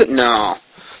kingdom, is it? No.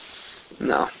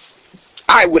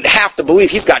 I would have to believe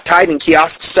he's got tithing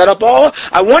kiosks set up all.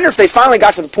 I wonder if they finally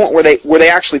got to the point where they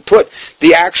actually put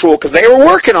the actual, because they were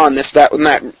working on this, that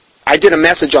I did a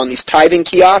message on these tithing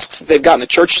kiosks that they've got in the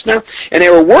churches now, and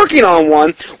they were working on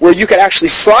one where you could actually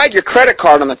slide your credit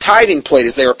card on the tithing plate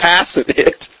as they were passing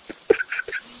it.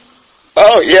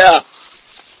 Oh, yeah.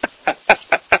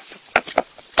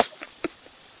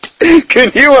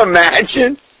 Can you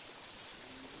imagine?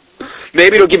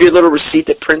 Maybe it'll give you a little receipt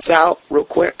that prints out real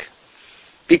quick.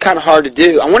 Be kind of hard to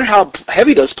do. I wonder how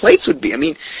heavy those plates would be. I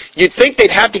mean, you'd think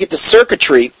they'd have to get the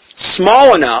circuitry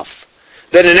small enough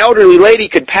that an elderly lady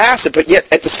could pass it, but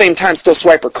yet at the same time still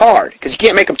swipe her card, because you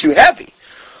can't make them too heavy.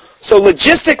 So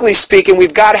logistically speaking,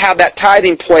 we've got to have that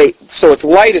tithing plate so it's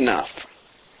light enough.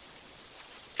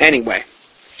 Anyway,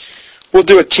 we'll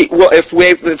do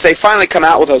if they finally come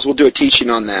out with us, we'll do a teaching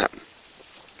on that.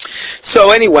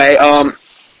 So anyway,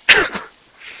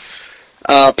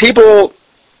 people,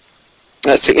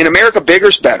 let's see, in America,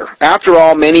 bigger's better. After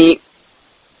all, many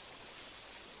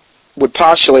would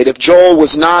postulate, if Joel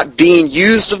was not being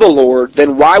used of the Lord,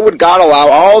 then why would God allow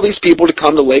all these people to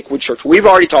come to Lakewood Church? We've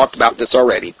already talked about this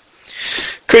already.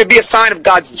 Could it be a sign of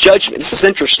God's judgment? This is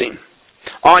interesting.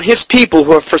 On His people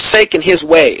who have forsaken His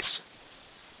ways.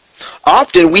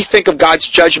 Often we think of God's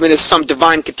judgment as some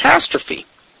divine catastrophe.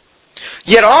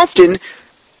 Yet often,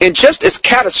 and just as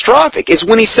catastrophic, is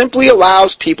when He simply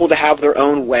allows people to have their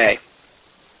own way.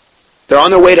 They're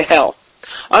on their way to hell.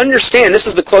 Understand, this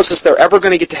is the closest they're ever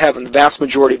going to get to heaven, the vast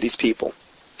majority of these people.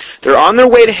 They're on their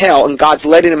way to hell, and God's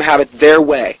letting them have it their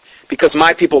way, because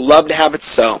my people love to have it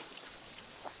so.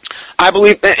 I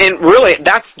believe, and really,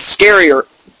 that's the scarier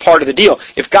part of the deal.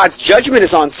 If God's judgment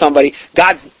is on somebody,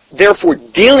 God's therefore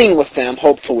dealing with them,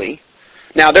 hopefully.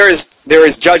 Now, there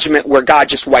is judgment where God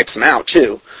just wipes them out,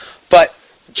 too. But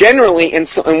generally, in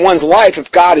one's life, if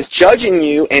God is judging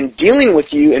you and dealing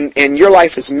with you, and your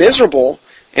life is miserable,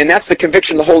 and that's the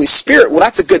conviction of the Holy Spirit, well,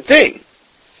 that's a good thing.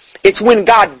 It's when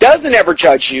God doesn't ever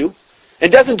judge you and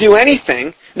doesn't do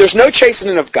anything, there's no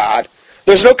chastening of God,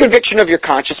 there's no conviction of your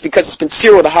conscience because it's been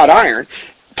seared with a hot iron,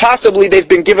 possibly they've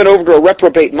been given over to a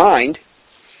reprobate mind,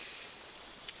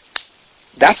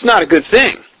 that's not a good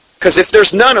thing. Because if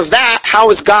there's none of that,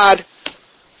 how is God,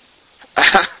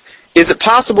 is it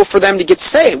possible for them to get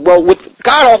saved? Well, with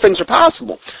God all things are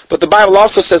possible. But the Bible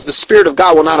also says the Spirit of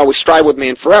God will not always strive with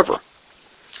man forever.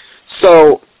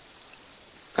 So,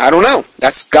 I don't know.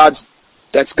 That's God's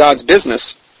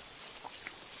business.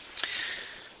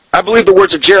 I believe the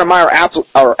words of Jeremiah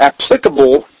are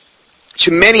applicable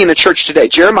to many in the church today.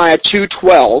 Jeremiah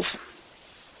 2:12.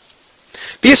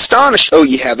 Be astonished, O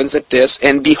ye heavens, at this,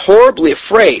 and be horribly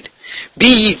afraid. Be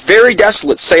ye very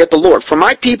desolate, saith the Lord, for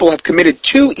my people have committed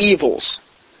two evils.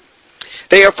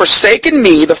 They have forsaken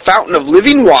me, the fountain of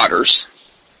living waters,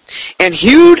 and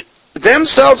hewed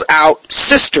themselves out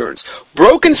cisterns,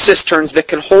 broken cisterns that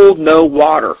can hold no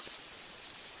water.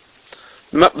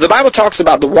 The Bible talks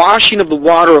about the washing of the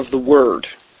water of the Word,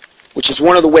 which is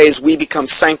one of the ways we become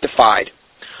sanctified.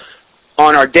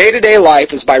 On our day-to-day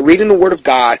life is by reading the Word of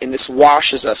God, and this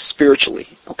washes us spiritually.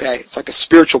 Okay? It's like a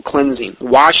spiritual cleansing,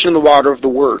 washing in the water of the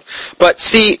Word. But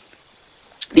see,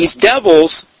 these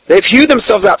devils, they've hewed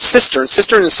themselves out cisterns.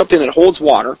 Cistern is something that holds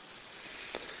water.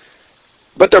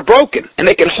 But they're broken, and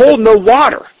they can hold no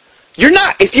water. You're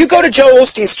not, if you go to Joel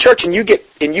Osteen's church and you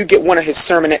get one of his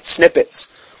sermonette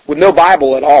snippets with no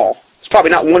Bible at all, there's probably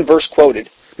not one verse quoted.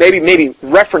 maybe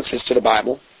references to the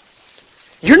Bible,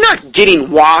 you're not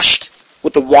getting washed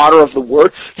with the water of the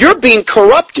Word. You're being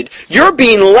corrupted. You're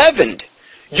being leavened.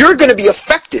 You're going to be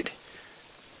affected.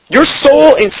 Your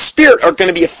soul and spirit are going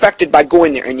to be affected by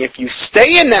going there. And if you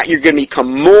stay in that, you're going to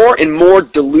become more and more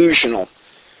delusional.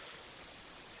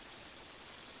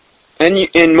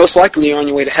 And most likely you're on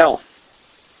your way to hell.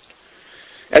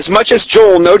 As much as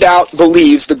Joel no doubt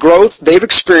believes the growth they've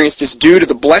experienced is due to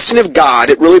the blessing of God,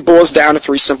 it really boils down to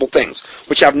three simple things,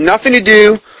 which have nothing to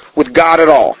do with God at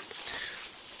all.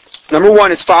 Number one,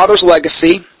 his father's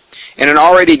legacy and an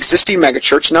already existing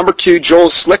megachurch. Number two,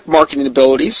 Joel's slick marketing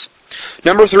abilities.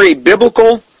 Number three,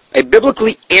 a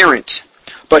biblically errant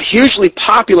but hugely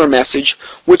popular message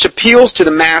which appeals to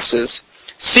the masses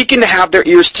seeking to have their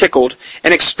ears tickled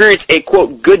and experience a,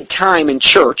 quote, good time in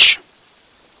church.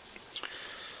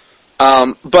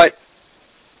 But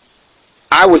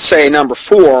I would say number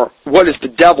four, what is the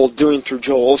devil doing through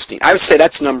Joel Osteen? I would say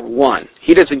that's number one.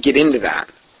 He doesn't get into that.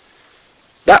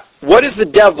 What is the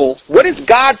devil, what is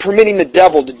God permitting the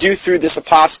devil to do through this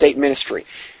apostate ministry?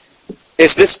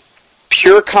 Is this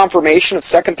pure confirmation of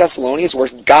 2 Thessalonians where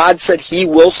God said he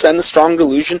will send the strong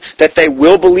delusion, that they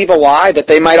will believe a lie, that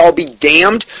they might all be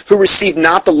damned who receive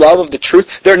not the love of the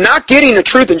truth? They're not getting the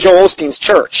truth in Joel Osteen's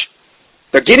church.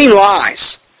 They're getting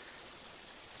lies.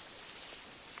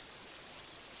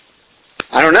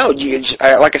 I don't know.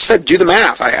 Like I said, do the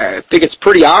math. I think it's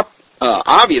pretty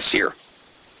obvious here.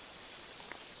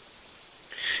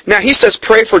 Now, he says,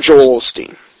 pray for Joel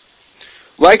Osteen.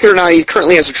 Like it or not, he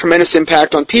currently has a tremendous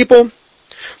impact on people.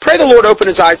 Pray the Lord open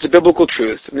his eyes to biblical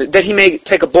truth, that he may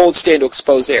take a bold stand to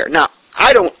expose error. Now,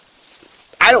 I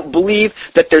don't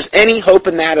believe that there's any hope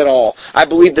in that at all. I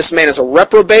believe this man is a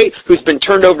reprobate who's been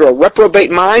turned over to a reprobate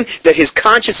mind, that his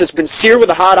conscience has been seared with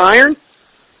a hot iron.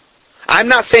 I'm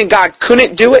not saying God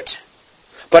couldn't do it,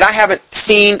 but I haven't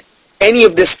seen any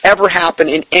of this ever happen.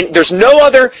 There's no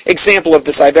other example of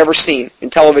this I've ever seen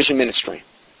in television ministry.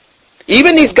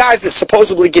 Even these guys that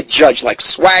supposedly get judged, like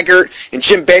Swaggart and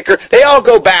Jim Baker, they all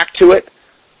go back to it.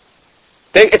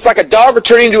 It's like a dog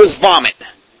returning to his vomit,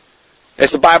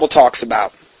 as the Bible talks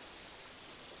about.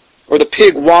 Or the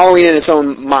pig wallowing in its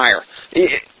own mire.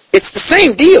 It's the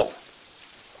same deal.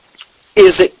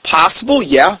 Is it possible?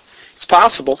 Yeah, it's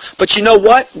possible. But you know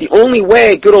what? The only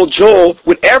way good old Joel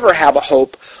would ever have a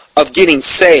hope of getting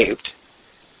saved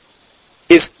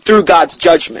is through God's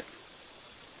judgment.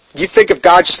 Do you think if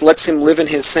God just lets him live in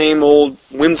his same old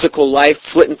whimsical life,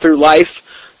 flitting through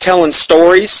life, telling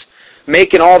stories,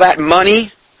 making all that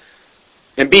money,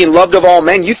 and being loved of all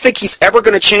men, you think he's ever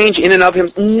going to change in and of him?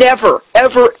 Never,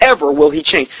 ever, ever will he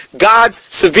change. God's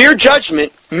severe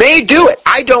judgment may do it.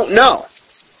 I don't know.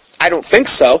 I don't think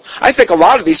so. I think a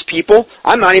lot of these people,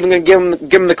 I'm not even going to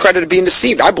give them the credit of being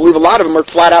deceived. I believe a lot of them are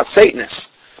flat out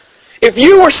Satanists. If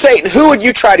you were Satan, who would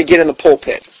you try to get in the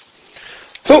pulpit?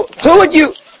 Who would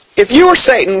you? If you were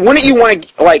Satan, wouldn't you want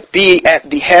to be at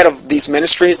the head of these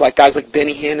ministries, like guys like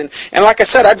Benny Hinn? And like I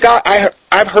said,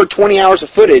 I've heard 20 hours of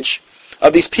footage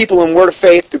of these people in Word of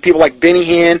Faith through people like Benny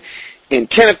Hinn and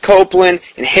Kenneth Copeland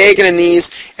and Hagin and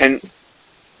these. And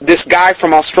this guy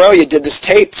from Australia did this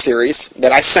tape series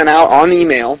that I sent out on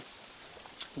email.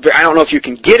 I don't know if you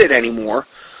can get it anymore,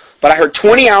 but I heard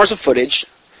 20 hours of footage.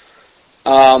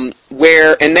 And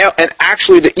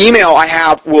actually the email I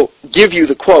have will give you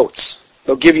the quotes.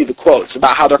 They'll give you the quotes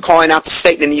about how they're calling out to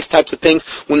Satan and these types of things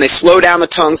when they slow down the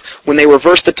tongues, when they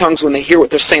reverse the tongues, when they hear what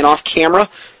they're saying off camera.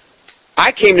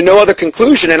 I came to no other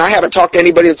conclusion, and I haven't talked to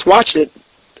anybody that's watched it,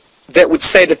 that would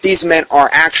say that these men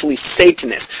are actually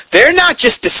Satanists. They're not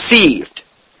just deceived.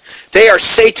 They are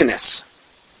Satanists.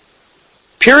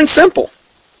 Pure and simple.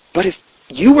 But if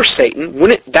you were Satan,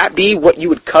 wouldn't that be what you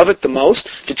would covet the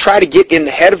most? To try to get in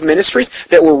the head of ministries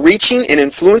that were reaching and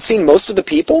influencing most of the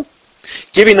people?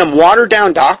 Giving them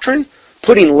watered-down doctrine?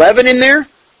 Putting leaven in there?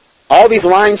 All these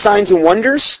lying signs and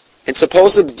wonders? And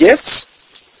supposed gifts?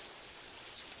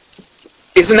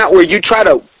 Isn't that where you try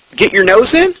to get your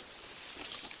nose in?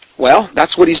 Well,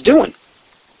 that's what he's doing.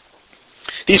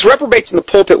 These reprobates in the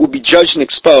pulpit will be judged and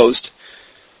exposed.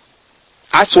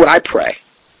 That's what I pray.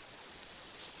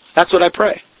 That's what I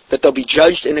pray. That they'll be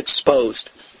judged and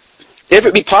exposed. If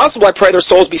it be possible, I pray their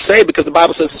souls be saved, because the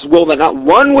Bible says it's will that not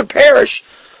one would perish,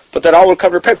 but that all would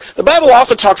come to repentance. The Bible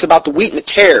also talks about the wheat and the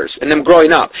tares and them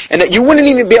growing up, and that you wouldn't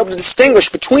even be able to distinguish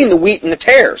between the wheat and the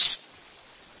tares.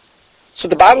 That's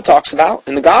what the Bible talks about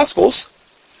in the Gospels.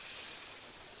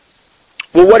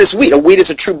 Well, what is wheat? A wheat is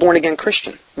a true born-again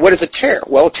Christian. What is a tare?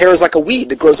 Well, a tare is like a weed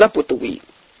that grows up with the wheat.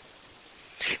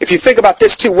 If you think about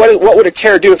this too, what would a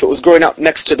tare do if it was growing up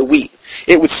next to the wheat?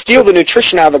 It would steal the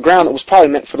nutrition out of the ground that was probably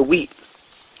meant for the wheat.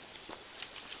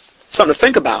 Something to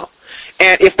think about.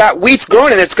 And if that wheat's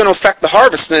growing in there, it's going to affect the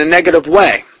harvest in a negative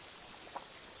way.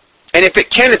 And if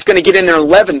it can, it's going to get in there and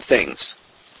leaven things.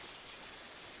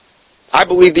 I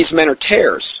believe these men are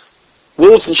tares,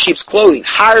 wolves in sheep's clothing,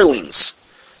 hirelings.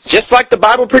 Just like the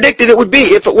Bible predicted it would be,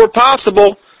 if it were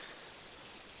possible,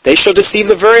 they shall deceive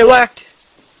the very elect.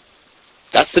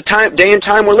 That's the day and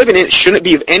time we're living in. It shouldn't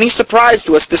be of any surprise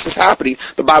to us this is happening.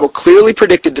 The Bible clearly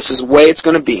predicted this is the way it's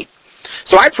going to be.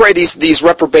 So I pray these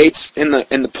reprobates in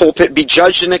the pulpit be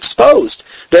judged and exposed,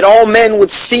 that all men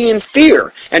would see and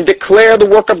fear and declare the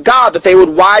work of God, that they would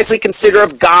wisely consider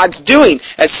of God's doing,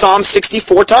 as Psalm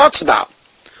 64 talks about.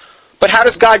 But how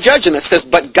does God judge them? It says,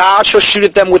 but God shall shoot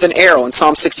at them with an arrow in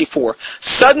Psalm 64.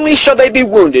 Suddenly shall they be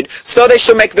wounded, so they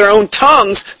shall make their own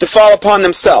tongues to fall upon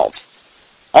themselves.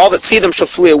 All that see them shall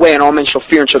flee away, and all men shall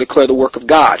fear and shall declare the work of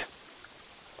God.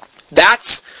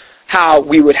 That's how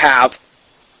we would have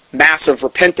massive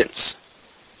repentance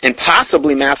and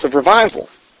possibly massive revival.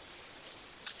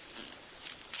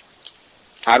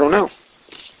 I don't know.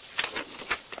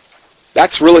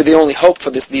 That's really the only hope for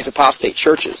these apostate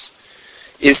churches,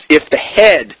 is if the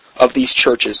head of these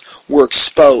churches were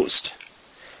exposed.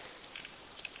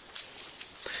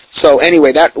 So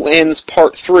anyway, that ends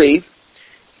part 3.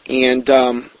 And,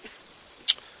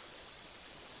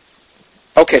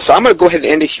 okay, so I'm going to go ahead and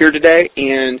end it here today.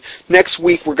 And next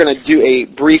week we're going to do a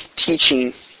brief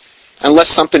teaching, unless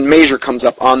something major comes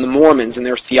up, on the Mormons and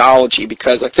their theology,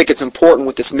 because I think it's important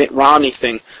with this Mitt Romney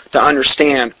thing to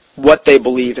understand what they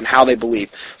believe and how they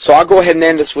believe. So I'll go ahead and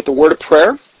end this with a word of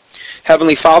prayer.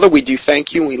 Heavenly Father, we do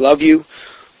thank you and we love you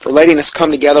for letting us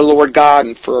come together, Lord God,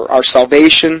 and for our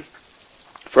salvation,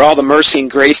 for all the mercy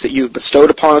and grace that you've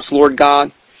bestowed upon us, Lord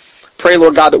God. Pray,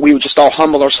 Lord God, that we would just all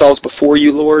humble ourselves before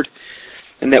you, Lord,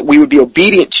 and that we would be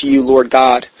obedient to you, Lord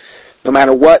God, no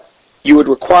matter what you would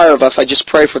require of us. I just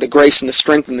pray for the grace and the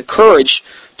strength and the courage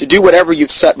to do whatever you've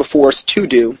set before us to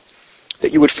do,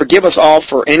 that you would forgive us all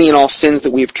for any and all sins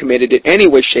that we have committed in any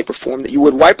way, shape, or form, that you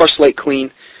would wipe our slate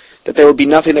clean, that there would be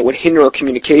nothing that would hinder our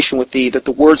communication with thee, that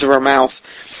the words of our mouth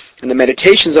and the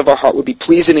meditations of our heart would be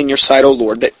pleasing in your sight, O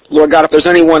Lord. That, Lord God, if there's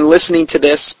anyone listening to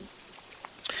this,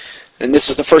 and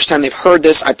this is the first time they've heard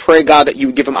this, I pray, God, that you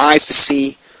would give them eyes to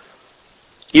see,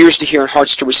 ears to hear, and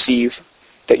hearts to receive,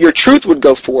 that your truth would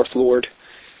go forth, Lord,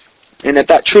 and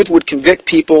that truth would convict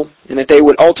people, and that they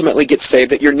would ultimately get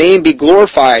saved, that your name be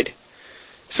glorified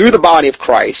through the body of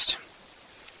Christ,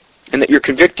 and that your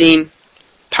convicting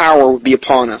power would be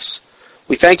upon us.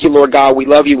 We thank you, Lord God. We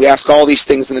love you. We ask all these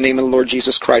things in the name of the Lord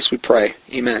Jesus Christ, we pray.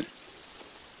 Amen.